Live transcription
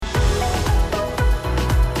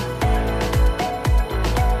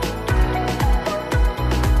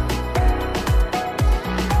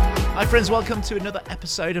friends, welcome to another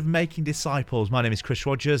episode of Making Disciples. My name is Chris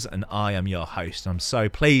Rogers and I am your host. I'm so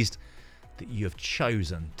pleased that you have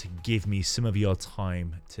chosen to give me some of your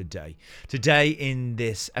time today. Today in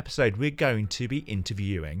this episode, we're going to be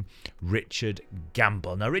interviewing Richard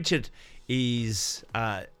Gamble. Now, Richard is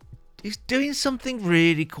doing something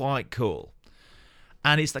really quite cool.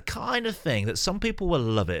 And it's the kind of thing that some people will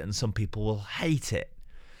love it and some people will hate it.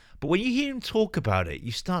 But when you hear him talk about it,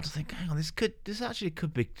 you start to think, hang on, this actually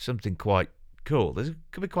could be something quite cool. This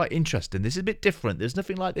could be quite interesting. This is a bit different. There's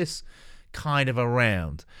nothing like this kind of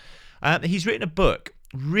around. He's written a book,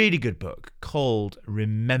 really good book, called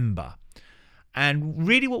Remember. And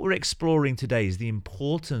really what we're exploring today is the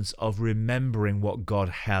importance of remembering what God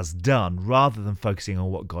has done rather than focusing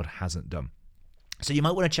on what God hasn't done. So you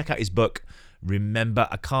might want to check out his book, Remember.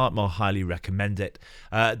 I can't more highly recommend it.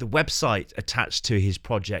 The website attached to his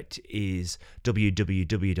project is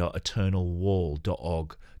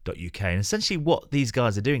www.eternalwall.org.uk. And essentially what these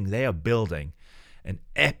guys are doing, they are building an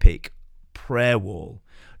epic prayer wall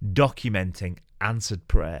documenting answered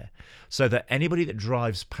prayer so that anybody that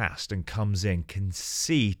drives past and comes in can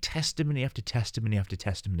see testimony after testimony after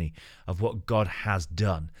testimony of what God has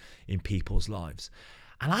done in people's lives.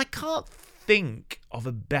 And I can't think of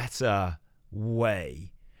a better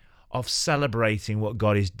way of celebrating what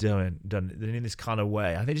God is done in this kind of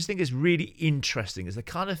way. I just think it's really interesting. It's the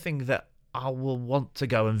kind of thing that I will want to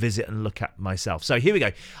go and visit and look at myself. So here we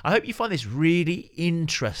go. I hope you find this really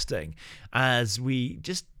interesting as we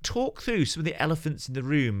just talk through some of the elephants in the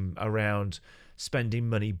room around spending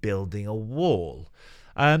money building a wall.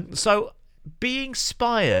 So be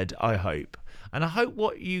inspired, I hope. And I hope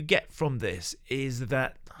what you get from this is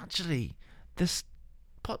that actually there's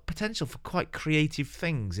potential for quite creative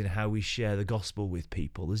things in how we share the gospel with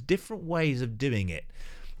people. There's different ways of doing it,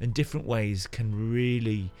 and different ways can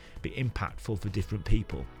really be impactful for different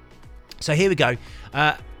people. So here we go.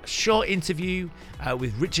 Short interview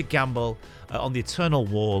with Richard Gamble on the Eternal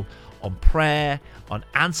Wall, on prayer, on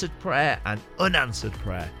answered prayer and unanswered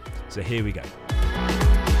prayer. So here we go.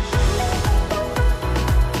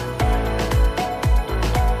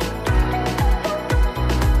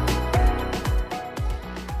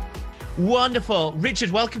 Wonderful.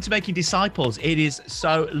 Richard, welcome to Making Disciples. It is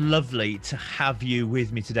so lovely to have you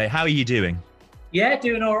with me today. How are you doing? Yeah,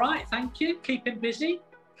 doing all right. Thank you. Keeping busy.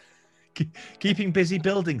 Keeping busy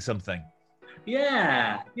building something.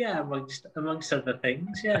 Yeah, amongst other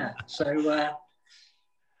things. Yeah. So,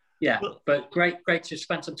 but great to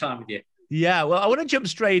spend some time with you. Yeah, well, I want to jump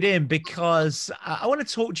straight in because I want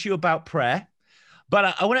to talk to you about prayer,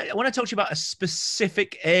 but I want to talk to you about a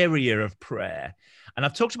specific area of prayer. And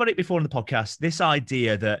I've talked about it before on the podcast, this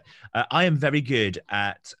idea that I am very good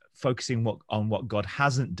at focusing on what God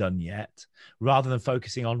hasn't done yet, rather than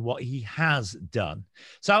focusing on what he has done.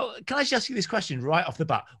 So can I just ask you this question right off the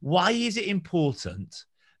bat? Why is it important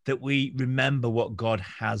that we remember what God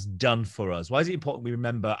has done for us? Why is it important we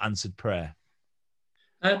remember answered prayer?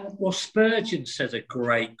 Well, Spurgeon says a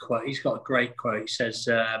great quote. He's got a great quote. He says,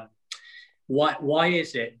 Why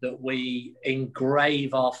is it that we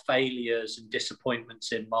engrave our failures and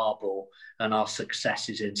disappointments in marble and our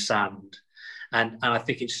successes in sand? And I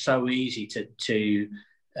think it's so easy to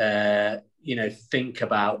think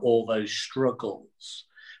about all those struggles.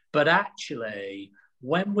 But actually,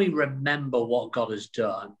 when we remember what God has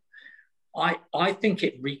done, I think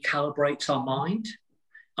it recalibrates our mind.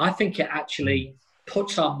 I think it actually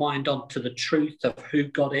puts our mind onto the truth of who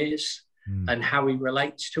God is and how he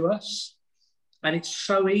relates to us. And it's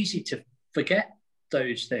so easy to forget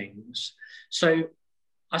those things. So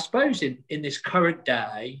I suppose in this current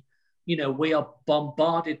day, we are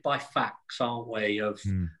bombarded by facts, aren't we, of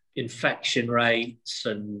infection rates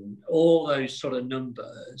and all those sort of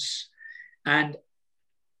numbers. And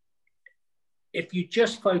if you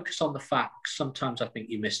just focus on the facts, sometimes I think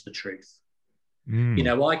you miss the truth.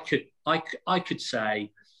 I could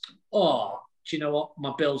say, do you know what?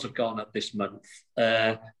 My bills have gone up this month.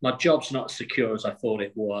 My job's not as secure as I thought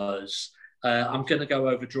it was. I'm going to go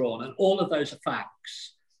overdrawn. And all of those are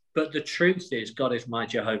facts. But the truth is, God is my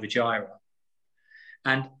Jehovah Jireh.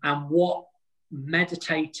 And what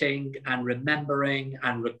meditating and remembering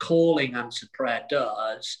and recalling answered prayer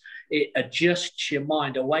does, it adjusts your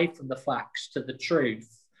mind away from the facts to the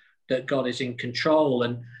truth that God is in control.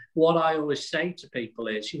 And what I always say to people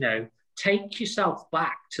is, take yourself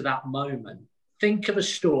back to that moment. Think of a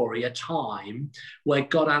story, a time where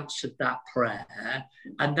God answered that prayer,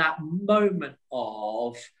 and that moment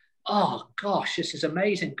of, oh gosh, this is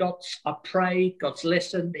amazing. I prayed, God's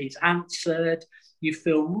listened, he's answered. You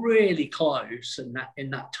feel really close in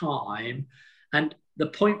that time. And the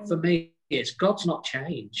point for me is God's not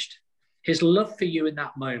changed. His love for you in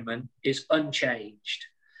that moment is unchanged.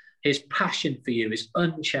 His passion for you is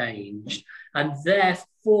unchanged. And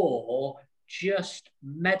therefore, just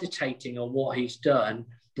meditating on what he's done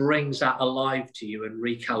brings that alive to you and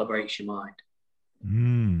recalibrates your mind.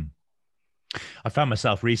 Mm. I found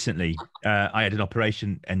myself recently, I had an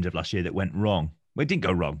operation end of last year that went wrong. Well, it didn't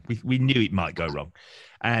go wrong. We knew it might go wrong.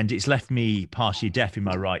 And it's left me partially deaf in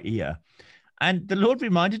my right ear. And the Lord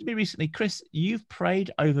reminded me recently, Chris, you've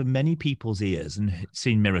prayed over many people's ears and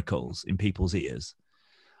seen miracles in people's ears.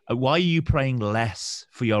 Why are you praying less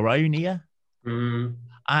for your own ear? Mm.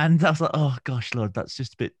 And I was like, oh gosh, Lord, that's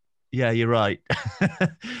just a bit. Yeah, you're right.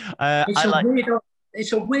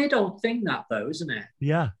 It's a weird old thing, that, though, isn't it?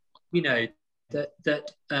 Yeah. You know,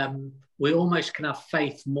 that we almost can have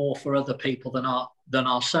faith more for other people than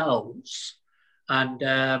ourselves, and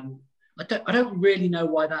I don't really know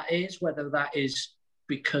why that is. Whether that is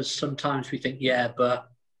because sometimes we think, yeah, but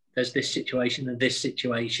there's this situation and this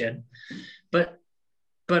situation, but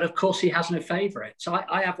of course he has no favourites. So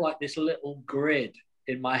I have like this little grid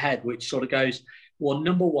in my head which sort of goes, well,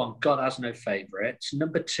 number one, God has no favourites.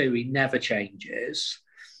 Number two, he never changes.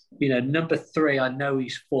 You know, number three, I know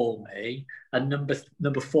he's for me, and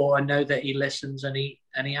number four, I know that he listens and he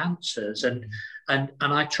answers, and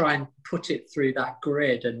I try and put it through that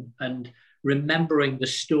grid, and remembering the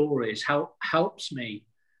stories helps me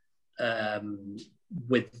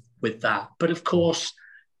with that. But of course,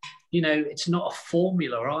 you know, it's not a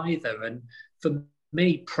formula either, and for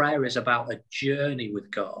me, prayer is about a journey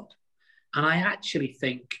with God, and I actually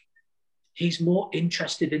think he's more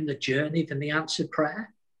interested in the journey than the answered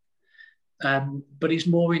prayer. But he's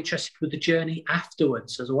more interested with the journey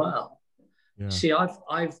afterwards as well. Yeah. See,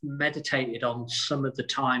 I've meditated on some of the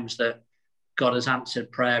times that God has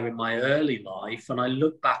answered prayer in my early life, and I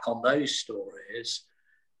look back on those stories,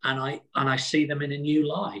 and I see them in a new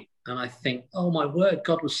light, and I think, oh my word,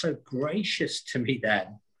 God was so gracious to me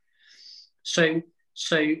then. So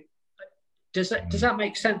does that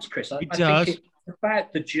make sense, Chris? I think it's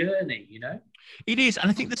about the journey, you know. It is, and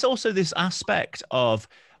I think there's also this aspect of.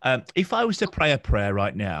 If I was to pray a prayer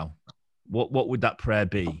right now, what would that prayer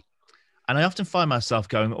be? And I often find myself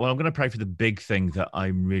going, well, I'm going to pray for the big thing that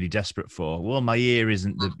I'm really desperate for. Well, my ear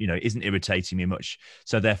isn't irritating me much,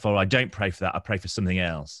 so therefore I don't pray for that. I pray for something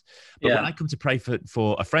else. But when I come to pray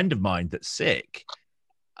for a friend of mine that's sick,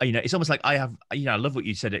 you know, it's almost like I have, you know, I love what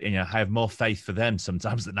you said. You know, I have more faith for them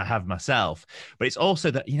sometimes than I have myself. But it's also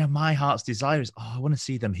that, you know, my heart's desire is, I want to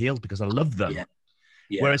see them healed because I love them. Yeah.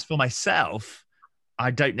 Yeah. Whereas for myself, I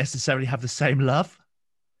don't necessarily have the same love.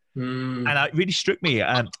 And it really struck me.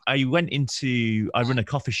 I run a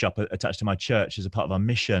coffee shop attached to my church as a part of our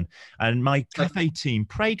mission. And my cafe team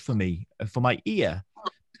prayed for me, for my ear.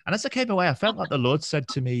 And as I came away, I felt like the Lord said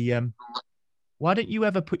to me, why don't you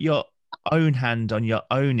ever put your own hand on your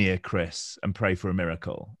own ear, Chris, and pray for a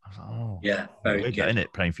miracle? I was like, oh, yeah, very weird, isn't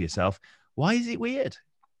it? Praying for yourself. Why is it weird?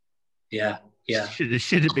 Yeah.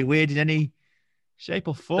 Should it be weird in any shape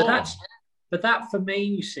or form? But that, for me,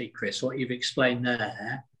 you see, Chris, what you've explained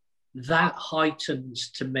there, that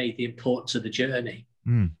heightens to me the importance of the journey.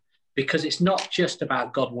 Because it's not just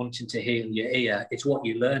about God wanting to heal your ear. It's what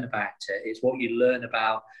you learn about it. It's what you learn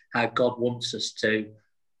about how God wants us to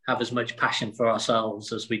have as much passion for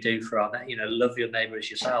ourselves as we do for our, you know, love your neighbor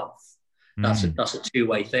as yourself. That's a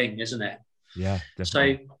two-way thing, isn't it? Yeah,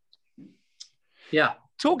 definitely. So, yeah.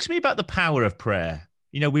 Talk to me about the power of prayer.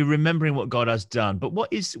 You know, we're remembering what God has done, but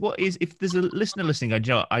what is if there's a listener listening,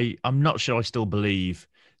 I'm not sure I still believe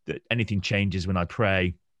that anything changes when I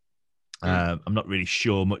pray. I'm not really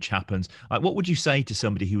sure much happens. Like, what would you say to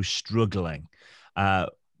somebody who's struggling,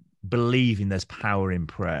 believing there's power in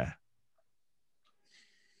prayer?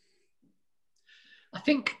 I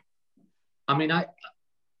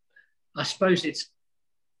suppose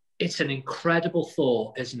it's an incredible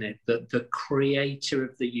thought, isn't it? That the creator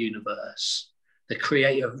of the universe, the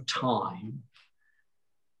creator of time,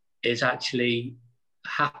 is actually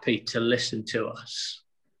happy to listen to us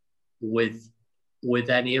with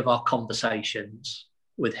any of our conversations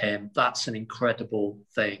with him. That's an incredible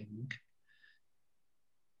thing.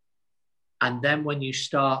 And then when you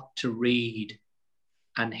start to read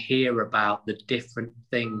and hear about the different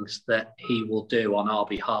things that he will do on our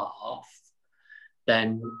behalf,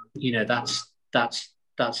 then, you know, that's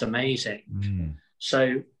amazing.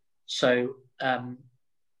 So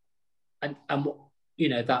you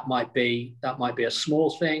know, that might be a small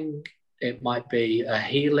thing. It might be a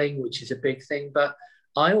healing, which is a big thing. But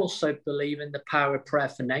I also believe in the power of prayer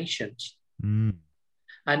for nations. And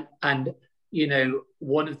you know,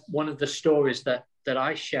 one of the stories that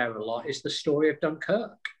I share a lot is the story of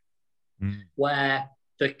Dunkirk, where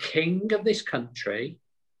the king of this country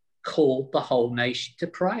called the whole nation to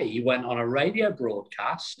pray. He went on a radio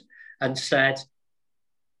broadcast and said,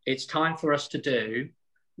 it's time for us to do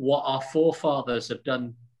what our forefathers have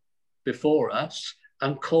done before us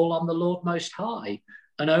and call on the Lord Most High.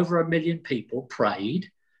 And over 1 million people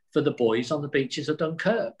prayed for the boys on the beaches of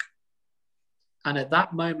Dunkirk. And at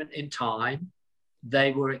that moment in time,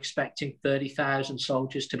 they were expecting 30,000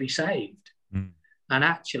 soldiers to be saved. Mm. And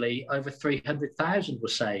actually, over 300,000 were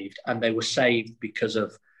saved. And they were saved because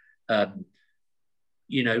of,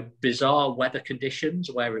 bizarre weather conditions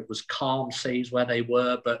where it was calm seas where they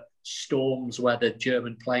were, but storms where the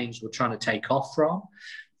German planes were trying to take off from.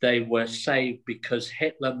 They were saved because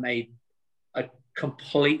Hitler made a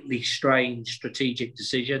completely strange strategic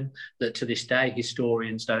decision that to this day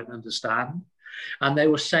historians don't understand. And they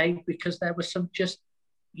were saved because there were some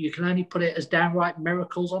you can only put it as downright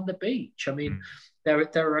miracles on the beach. I mean, there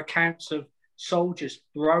are accounts of soldiers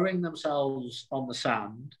throwing themselves on the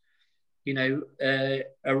sand, a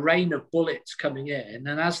rain of bullets coming in.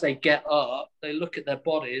 And as they get up, they look at their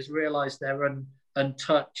bodies, realize they're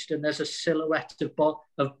untouched, and there's a silhouette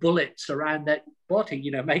of bullets around their body,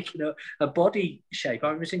 making a body shape.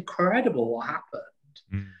 I mean, it's incredible what happened.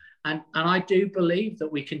 Mm. And I do believe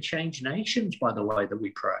that we can change nations by the way that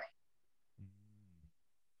we pray.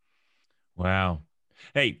 Wow.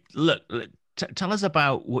 Hey, look, tell us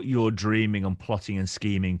about what you're dreaming and plotting and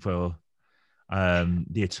scheming for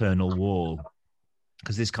the eternal wall,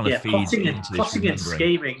 because this kind of feeds into this plotting and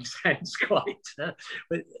scheming sounds quite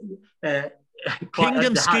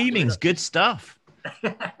kingdom scheming's good stuff.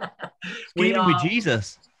 Scheming with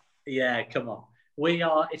Jesus. Yeah, come on.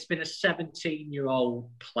 It's been a 17-year-old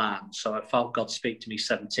plan. So I felt God speak to me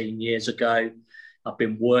 17 years ago. I've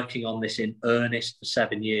been working on this in earnest for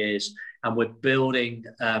 7 years, and we're building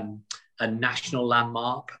a national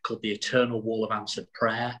landmark called the Eternal Wall of Answered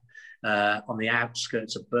Prayer on the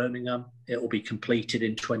outskirts of Birmingham. It will be completed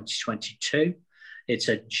in 2022. It's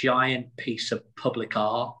a giant piece of public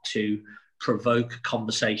art to provoke a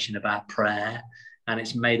conversation about prayer, and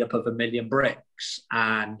it's made up of 1 million bricks,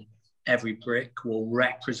 and every brick will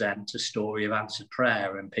represent a story of answered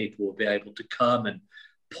prayer, and people will be able to come and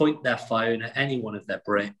point their phone at any one of their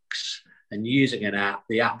bricks, and using an app,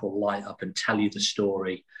 the app will light up and tell you the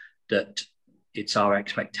story that it's our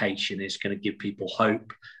expectation is going to give people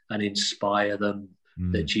hope and inspire them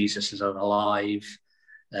that Jesus is alive,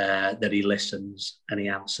 that he listens and he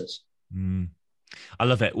answers. I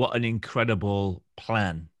love it. What an incredible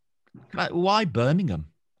plan. Why Birmingham?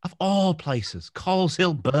 Of all places,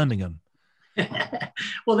 Coleshill, Birmingham.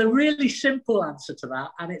 Well, the really simple answer to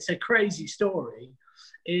that, and it's a crazy story,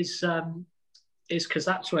 is because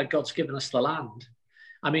that's where God's given us the land.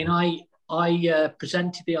 I mean, I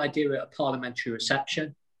presented the idea at a parliamentary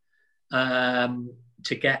reception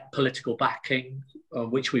to get political backing,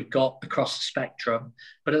 which we've got across the spectrum.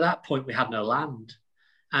 But at that point, we had no land.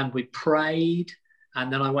 And we prayed.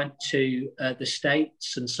 And then I went to the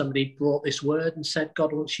States, and somebody brought this word and said,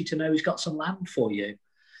 God wants you to know he's got some land for you.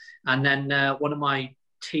 And then one of my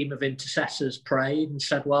team of intercessors prayed and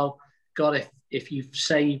said, well, God, if you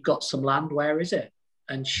say you've got some land, where is it?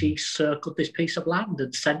 And she circled this piece of land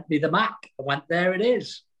and sent me the map. I went, there it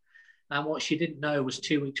is. And what she didn't know was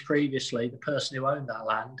 2 weeks previously, the person who owned that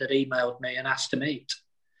land had emailed me and asked to meet.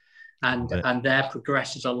 And there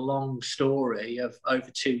progresses a long story of over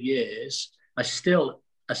 2 years. I still,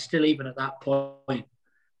 even at that point,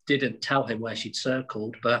 didn't tell him where she'd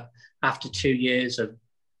circled. But after 2 years of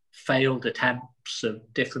failed attempts of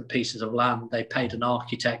different pieces of land, they paid an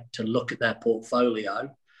architect to look at their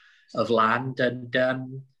portfolio of land. And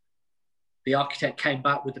the architect came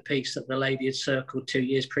back with the piece that the lady had circled 2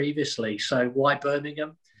 years previously. So why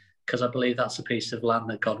Birmingham? Because I believe that's a piece of land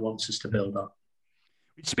that God wants us to build on.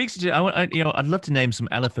 It speaks to, I'd love to name some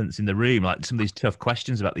elephants in the room, like some of these tough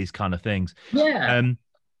questions about these kind of things. Yeah.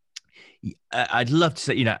 I'd love to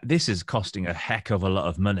say, this is costing a heck of a lot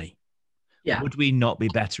of money. Yeah. Would we not be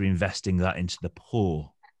better investing that into the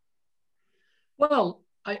poor? Well,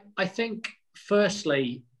 I think,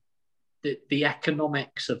 firstly, the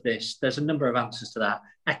economics of this, there's a number of answers to that.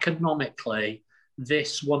 Economically,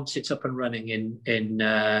 this, once it's up and running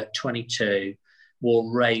in 22,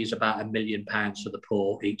 will raise about £1 million for the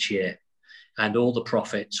poor each year. And all the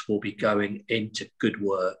profits will be going into good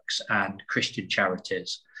works and Christian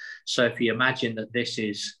charities. So if you imagine that this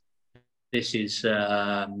is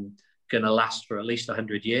going to last for at least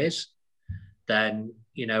 100 years, then,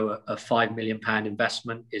 a £5 million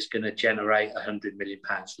investment is going to generate £100 million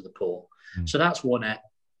for the poor. So that's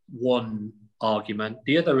one argument.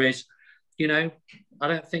 The other is, I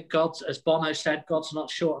don't think God's, as Bono said, God's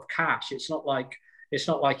not short of cash. It's not like, It's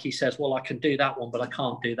not like he says, well, I can do that one, but I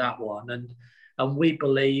can't do that one. And we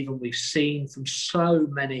believe, and we've seen from so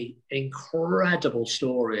many incredible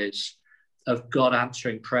stories of God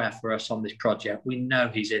answering prayer for us on this project. We know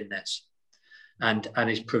he's in this, and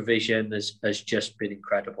his provision has just been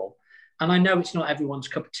incredible. And I know it's not everyone's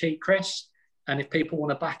cup of tea, Chris. And if people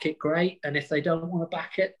want to back it, great. And if they don't want to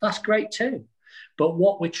back it, that's great too. But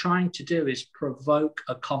what we're trying to do is provoke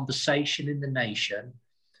a conversation in the nation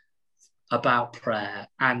about prayer,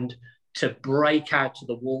 and to break out of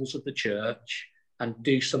the walls of the church and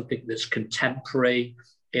do something that's contemporary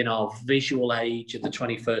in our visual age of the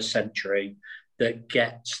 21st century, that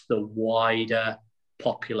gets the wider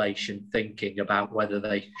population thinking about whether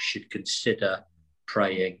they should consider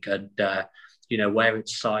praying. And, where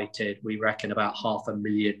it's cited, we reckon about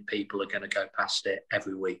 500,000 people are going to go past it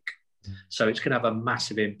every week. So it's going to have a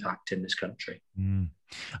massive impact in this country.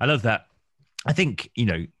 I love that. I think,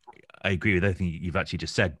 I agree with everything you've actually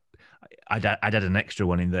just said. I'd add an extra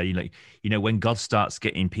one in there. When God starts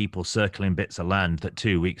getting people circling bits of land that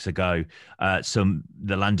 2 weeks ago,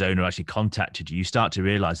 the landowner actually contacted you, you start to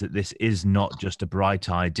realize that this is not just a bright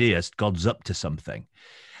idea. God's up to something.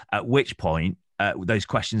 At which point, those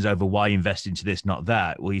questions over why invest into this, not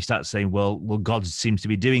that, well, you start saying, well, God seems to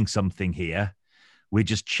be doing something here. We're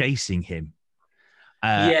just chasing him.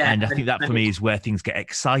 And I think that for me is where things get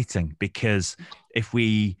exciting, because if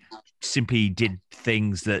we simply did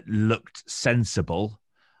things that looked sensible,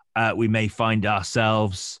 we may find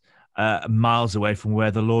ourselves miles away from where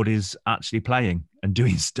the Lord is actually playing and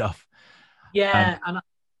doing stuff. Yeah,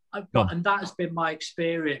 and that has been my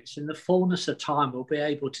experience. In the fullness of time, we'll be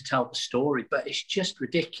able to tell the story, but it's just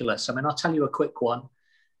ridiculous. I mean, I'll tell you a quick one.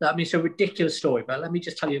 I mean, it's a ridiculous story, but let me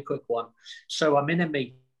just tell you a quick one. So I'm in a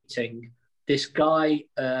meeting. This guy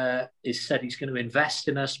is said he's going to invest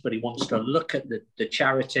in us, but he wants to look at the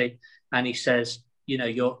charity, and he says,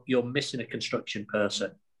 you're missing a construction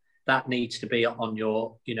person. That needs to be on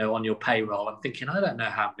your payroll. I'm thinking, I don't know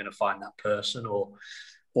how I'm going to find that person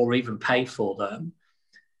or even pay for them.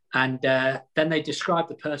 And then they described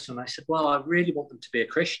the person. And I said, well, I really want them to be a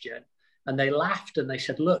Christian. And they laughed and they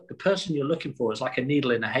said, look, the person you're looking for is like a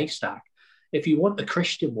needle in a haystack. If you want the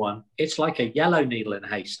Christian one, it's like a yellow needle in a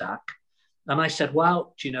haystack. And I said,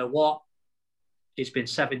 well, do you know what? It's been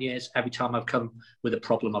 7 years. Every time I've come with a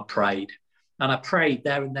problem, I've prayed. And I prayed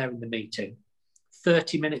there and there in the meeting.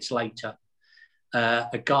 30 minutes later,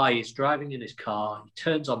 a guy is driving in his car. He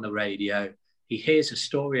turns on the radio. He hears a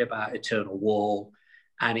story about Eternal Wall,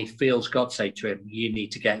 and he feels God say to him, you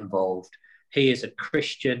need to get involved. He is a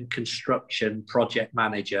Christian construction project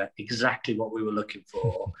manager, exactly what we were looking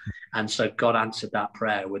for. And so God answered that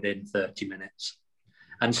prayer within 30 minutes.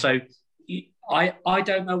 And so I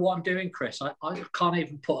don't know what I'm doing, Chris. I can't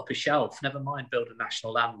even put up a shelf, never mind build a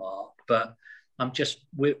national landmark. But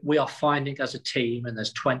we are finding as a team, and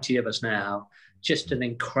there's 20 of us now, just an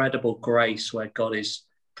incredible grace where God is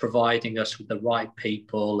providing us with the right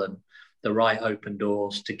people and the right open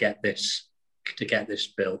doors to get this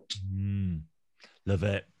built. Love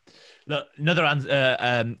it. Look, another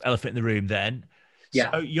elephant in the room then.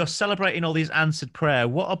 Yeah. So you're celebrating all these answered prayer.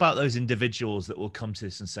 What about those individuals that will come to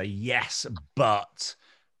this and say, yes, but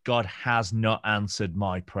God has not answered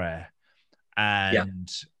my prayer, and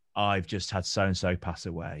I've just had so-and-so pass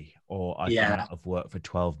away, or I've been out of work for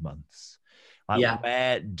 12 months.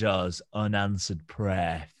 Where does unanswered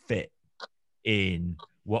prayer fit in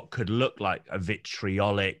what could look like a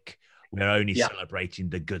vitriolic, we're only celebrating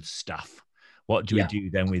the good stuff? What do we do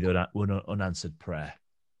then with unanswered prayer?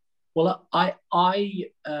 Well, I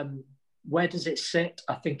where does it sit?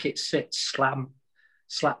 I think it sits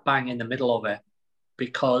slap bang in the middle of it,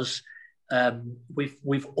 because we've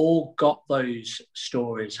glibly got those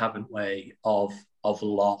stories, haven't we, of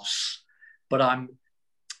loss. But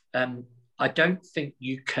I don't think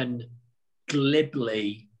you can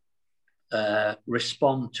glibly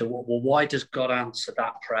respond to, well, why does God answer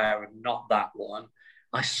that prayer and not that one?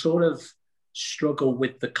 I sort of struggle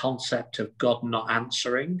with the concept of God not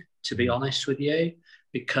answering, to be honest with you,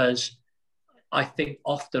 because I think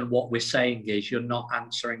often what we're saying is you're not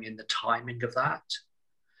answering in the timing of that,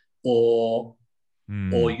 or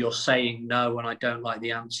you're saying no and I don't like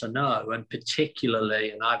the answer no. And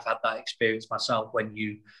particularly, and I've had that experience myself, when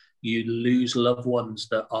you lose loved ones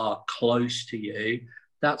that are close to you,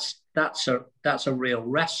 that's a real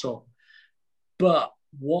wrestle. But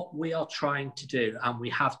what we are trying to do, and we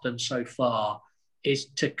have done so far, is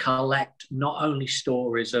to collect not only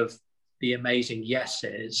stories of the amazing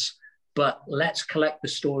yeses, but let's collect the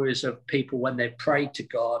stories of people when they've prayed to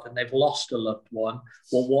God and they've lost a loved one.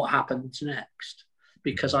 Well, what happens next?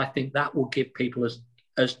 Because I think that will give people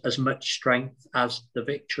as much strength as the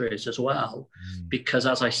victories as well. Because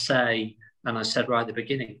as I say, and I said right at the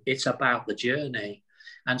beginning, it's about the journey.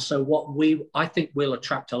 And so I think we'll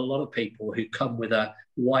attract a lot of people who come with a,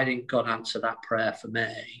 why didn't God answer that prayer for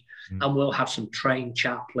me? And we'll have some trained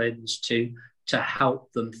chaplains to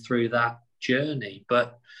help them through that journey.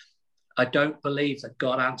 But I don't believe that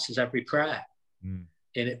God answers every prayer in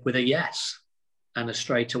it with a yes and a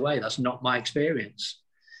straight away. That's not my experience.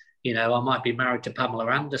 You know, I might be married to Pamela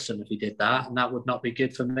Anderson if he did that, and that would not be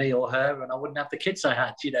good for me or her, and I wouldn't have the kids I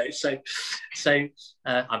had, you know. So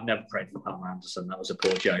I've never prayed for Pamela Anderson. That was a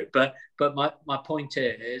poor joke. But my point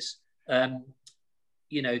is,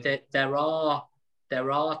 you know, that there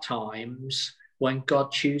are times when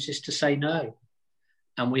God chooses to say no,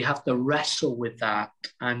 and we have to wrestle with that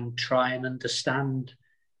and try and understand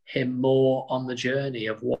him more on the journey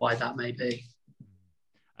of why that may be.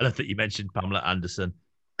 I love that you mentioned Pamela Anderson.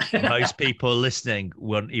 Most people listening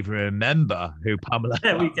won't even remember who Pamela.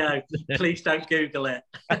 There we go. Please don't Google it.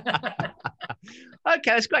 Okay,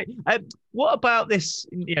 that's great. What about this?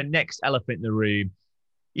 You know, next elephant in the room.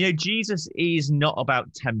 You know, Jesus is not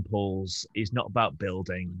about temples. Is not about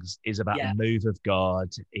buildings. Is about the move of God.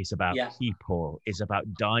 Is about people. Is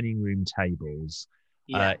about dining room tables.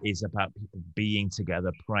 Is about people being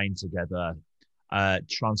together, praying together,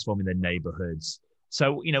 transforming their neighborhoods.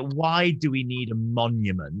 So, you know, why do we need a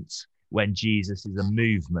monument when Jesus is a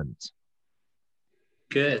movement?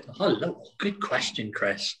 Good. Oh, good question,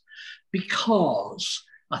 Chris. Because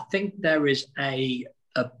I think there is a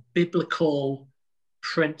biblical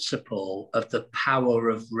principle of the power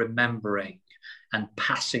of remembering and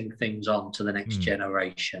passing things on to the next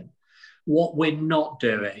generation. What we're not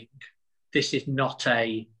doing, this is not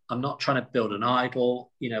I'm not trying to build an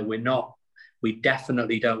idol. You know, we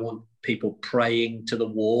definitely don't want people praying to the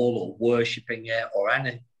wall or worshipping it or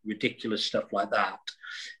any ridiculous stuff like that.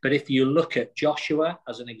 But if you look at Joshua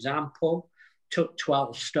as an example, took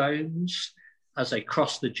 12 stones as they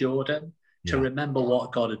crossed the Jordan to remember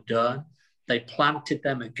what God had done. They planted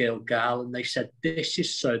them at Gilgal and they said, this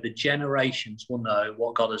is so the generations will know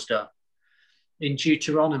what God has done. In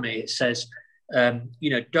Deuteronomy, it says, you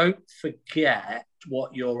know, don't forget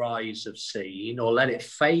what your eyes have seen or let it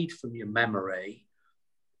fade from your memory,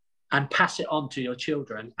 and pass it on to your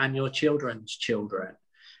children and your children's children.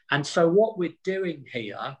 And so what we're doing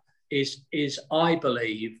here is I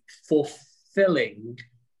believe, fulfilling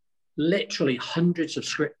literally hundreds of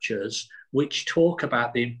scriptures which talk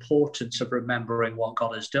about the importance of remembering what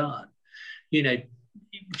God has done. You know,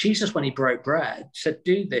 Jesus, when he broke bread, said,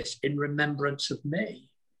 do this in remembrance of me.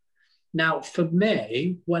 Now, for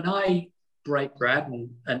me, when I break bread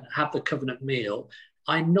and have the covenant meal,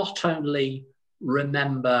 I not only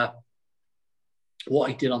remember what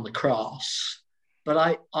he did on the cross,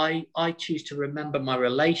 but I choose to remember my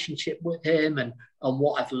relationship with him and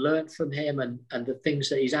what I've learned from him and the things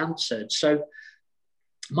that he's answered. So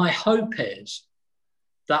my hope is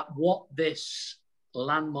that what this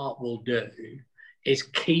landmark will do is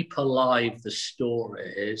keep alive the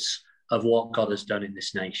stories of what God has done in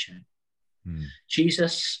this nation.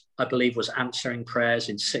 Jesus, I believe, was answering prayers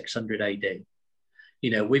in 600 AD. You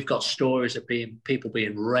know, we've got stories of people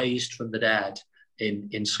being raised from the dead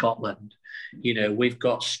in Scotland. You know, we've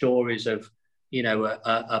got stories of, you know,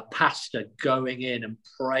 a pastor going in and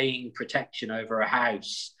praying protection over a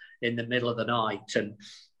house in the middle of the night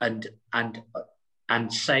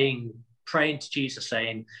and saying, praying to Jesus,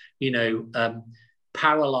 saying, you know,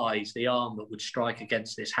 paralyze the arm that would strike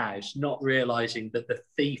against this house, not realizing that the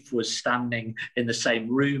thief was standing in the same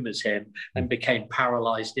room as him and became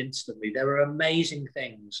paralyzed instantly. There are amazing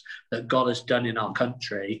things that God has done in our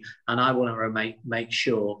country, and I want to make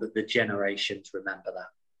sure that the generations remember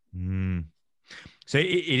that. So it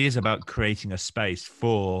is about creating a space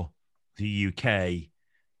for the UK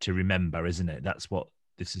to remember, isn't it? That's what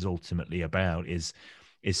this is ultimately about, is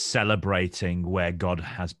celebrating where God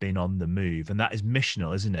has been on the move. And that is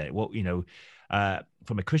missional, isn't it? What, you know,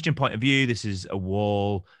 from a Christian point of view, this is a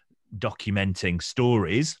wall documenting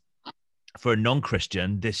stories. For a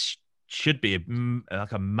non-Christian, this should be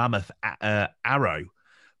like a mammoth arrow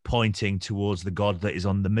pointing towards the God that is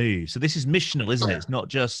on the move. So this is missional, isn't it? It's not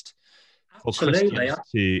just for Christians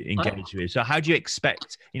to engage with. So how do you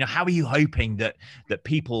expect, you know, how are you hoping that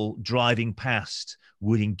people driving past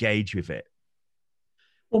would engage with it?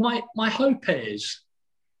 Well, my hope is,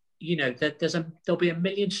 you know, that there'll be a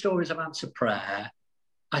million stories of answered prayer.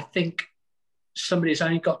 I think somebody's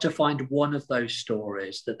only got to find one of those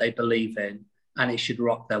stories that they believe in, and it should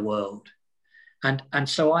rock their world. And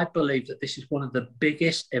so I believe that this is one of the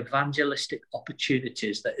biggest evangelistic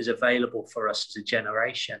opportunities that is available for us as a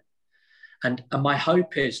generation. And my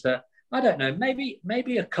hope is that, I don't know,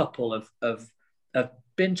 maybe a couple have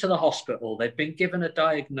been to the hospital, they've been given a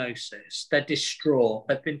diagnosis, they're distraught,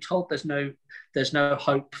 they've been told there's no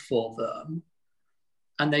hope for them,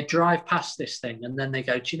 and they drive past this thing, and then they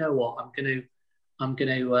go, do you know what, I'm going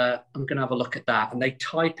to have a look at that, and they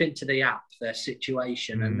type into the app their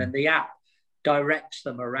situation, and then the app directs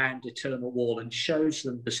them around Eternal Wall and shows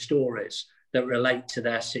them the stories that relate to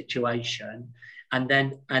their situation, and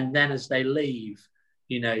then as they leave,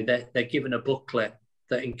 they're given a booklet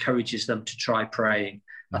that encourages them to try praying.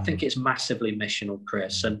 I think it's massively missional,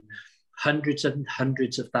 Chris, and hundreds and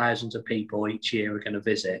hundreds of thousands of people each year are going to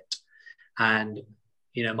visit, and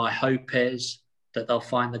my hope is that they'll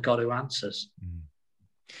find the God who answers.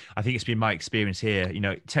 I think it's been my experience here.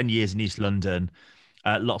 10 years in East London,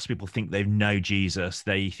 lots of people think they know Jesus.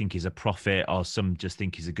 They think he's a prophet, or some just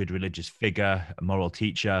think he's a good religious figure, a moral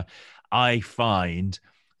teacher. I find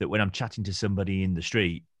that when I'm chatting to somebody in the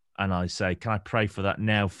street and I say, can I pray for that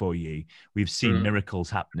now for you? We've seen miracles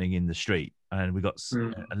happening in the street. And we got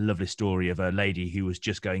a lovely story of a lady who was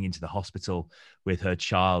just going into the hospital with her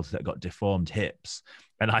child that got deformed hips.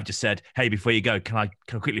 And I just said, hey, before you go, can I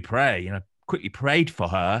quickly pray? Quickly prayed for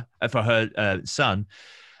her son.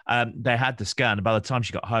 They had the scan, and by the time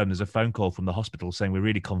she got home, there's a phone call from the hospital saying, we're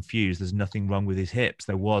really confused. There's nothing wrong with his hips.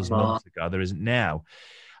 There was months ago. There isn't now.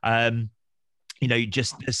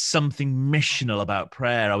 Just there's something missional about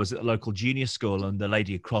prayer. I was at a local junior school, and the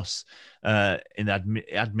lady across in the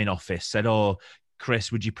admin office said, oh,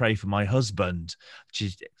 Chris, would you pray for my husband?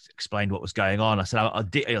 She explained what was going on. I said,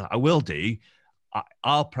 I will do.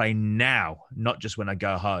 I'll pray now, not just when I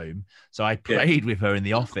go home. So I prayed with her in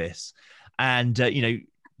the office, and,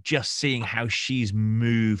 just seeing how she's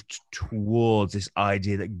moved towards this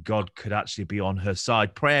idea that God could actually be on her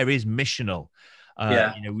side. Prayer is missional.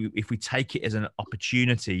 If we take it as an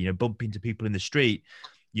opportunity, bump into people in the street,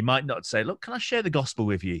 you might not say, look, can I share the gospel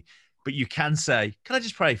with you? But you can say, can I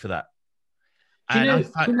just pray for that? Do you know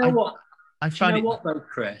what though,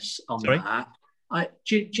 Chris, on that?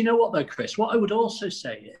 Do you know what though, Chris? What I would also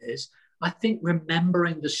say is, I think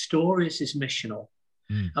remembering the stories is missional.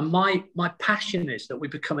 And my passion is that we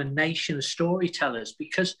become a nation of storytellers,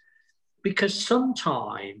 because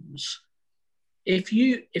sometimes if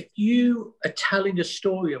you are telling a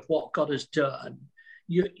story of what God has done,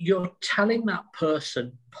 you're telling that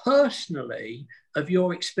person personally of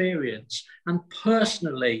your experience and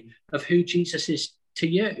personally of who Jesus is to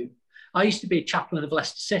you. I used to be a chaplain of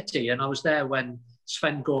Leicester City, and I was there when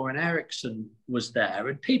Sven-Göran Eriksson was there,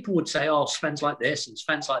 and people would say, oh, Sven's like this and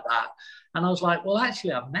Sven's like that. And I was like, well,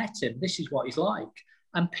 actually, I've met him. This is what he's like.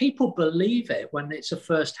 And people believe it when it's a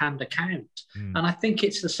first-hand account. And I think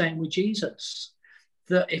it's the same with Jesus,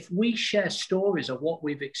 that if we share stories of what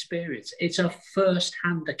we've experienced, it's a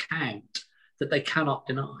first-hand account that they cannot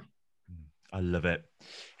deny. I love it.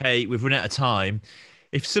 Hey, we've run out of time.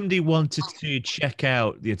 If somebody wanted to check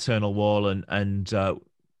out the Eternal Wall and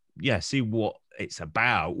see what it's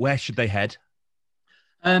about, where should they head?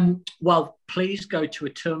 Well, please go to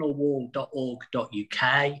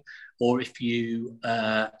eternalwall.org.uk, or if you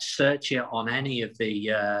search it on any of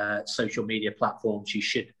the social media platforms, you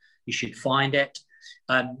should find it.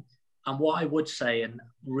 And what I would say, and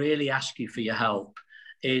really ask you for your help,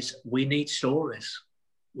 is we need stories.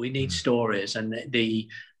 We need stories, and we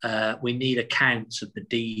need accounts of the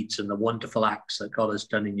deeds and the wonderful acts that God has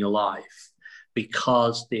done in your life,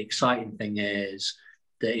 because the exciting thing is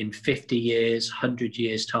that in 50 years, 100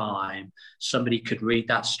 years time, somebody could read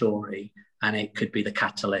that story and it could be the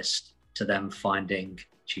catalyst to them finding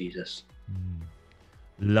Jesus.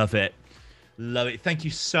 Love it. Love it. Thank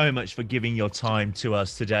you so much for giving your time to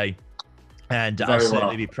us today. And I'll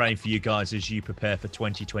certainly be praying for you guys as you prepare for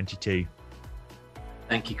 2022.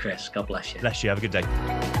 Thank you, Chris. God bless you. Bless you. Have a good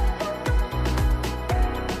day.